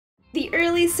The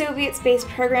early Soviet space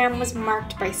program was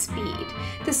marked by speed.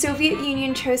 The Soviet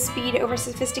Union chose speed over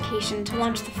sophistication to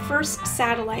launch the first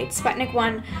satellite, Sputnik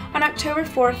 1, on October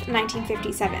 4,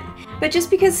 1957. But just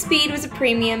because speed was a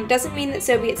premium doesn't mean that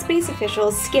Soviet space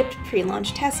officials skipped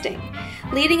pre-launch testing.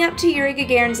 Leading up to Yuri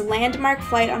Gagarin's landmark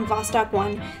flight on Vostok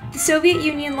 1, the Soviet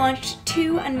Union launched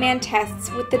 2 unmanned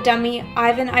tests with the dummy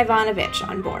Ivanovich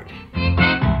on board.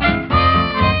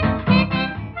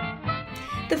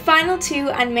 The final 2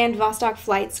 unmanned Vostok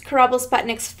flights, Kорабль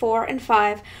Sputniks 4 and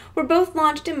 5, were both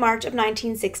launched in March of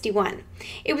 1961.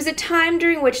 It was a time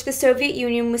during which the Soviet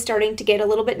Union was starting to get a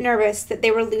little bit nervous that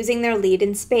they were losing their lead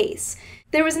in space.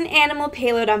 There was an animal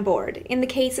payload on board. In the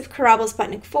case of Kорабль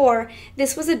Sputnik 4,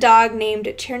 this was a dog named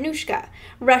Chernushka,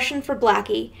 Russian for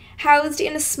Blackie, housed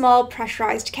in a small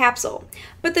pressurized capsule.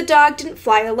 But the dog didn't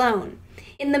fly alone.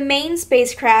 In the main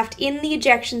spacecraft, in the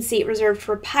ejection seat reserved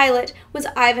for a pilot, was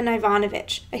Ivan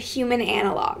Ivanovich, a human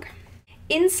analog.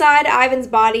 Inside Ivan's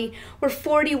body were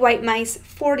 40 white mice,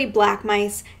 40 black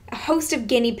mice, a host of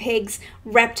guinea pigs,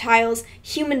 reptiles,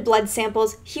 human blood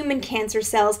samples, human cancer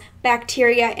cells,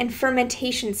 bacteria, and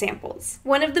fermentation samples.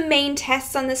 One of the main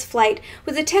tests on this flight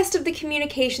was a test of the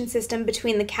communication system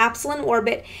between the capsule in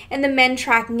orbit and the men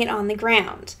tracking it on the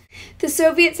ground. The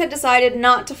Soviets had decided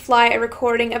not to fly a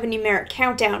recording of a numeric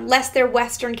countdown, lest their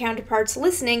Western counterparts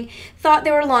listening thought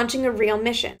they were launching a real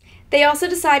mission. They also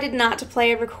decided not to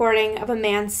play a recording of a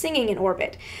man singing in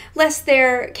orbit, lest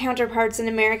their counterparts in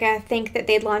America think that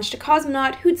they'd launched a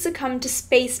cosmonaut who'd succumbed to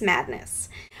space madness.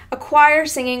 A choir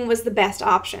singing was the best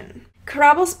option.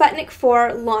 Kорабль Sputnik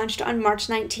 4 launched on March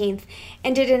 19th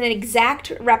and did an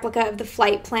exact replica of the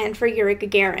flight planned for Yuri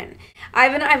Gagarin.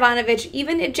 Ivan Ivanovich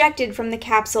even ejected from the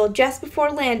capsule just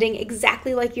before landing,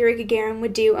 exactly like Yuri Gagarin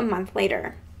would do a month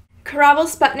later.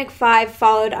 Kорабль Sputnik 5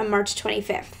 followed on March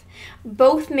 25th.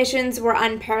 Both missions were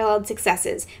unparalleled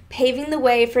successes, paving the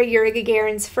way for Yuri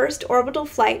Gagarin's first orbital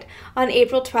flight on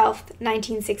April 12,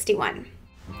 1961.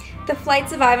 The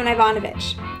flights of Ivan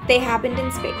Ivanovich. They happened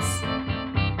in space.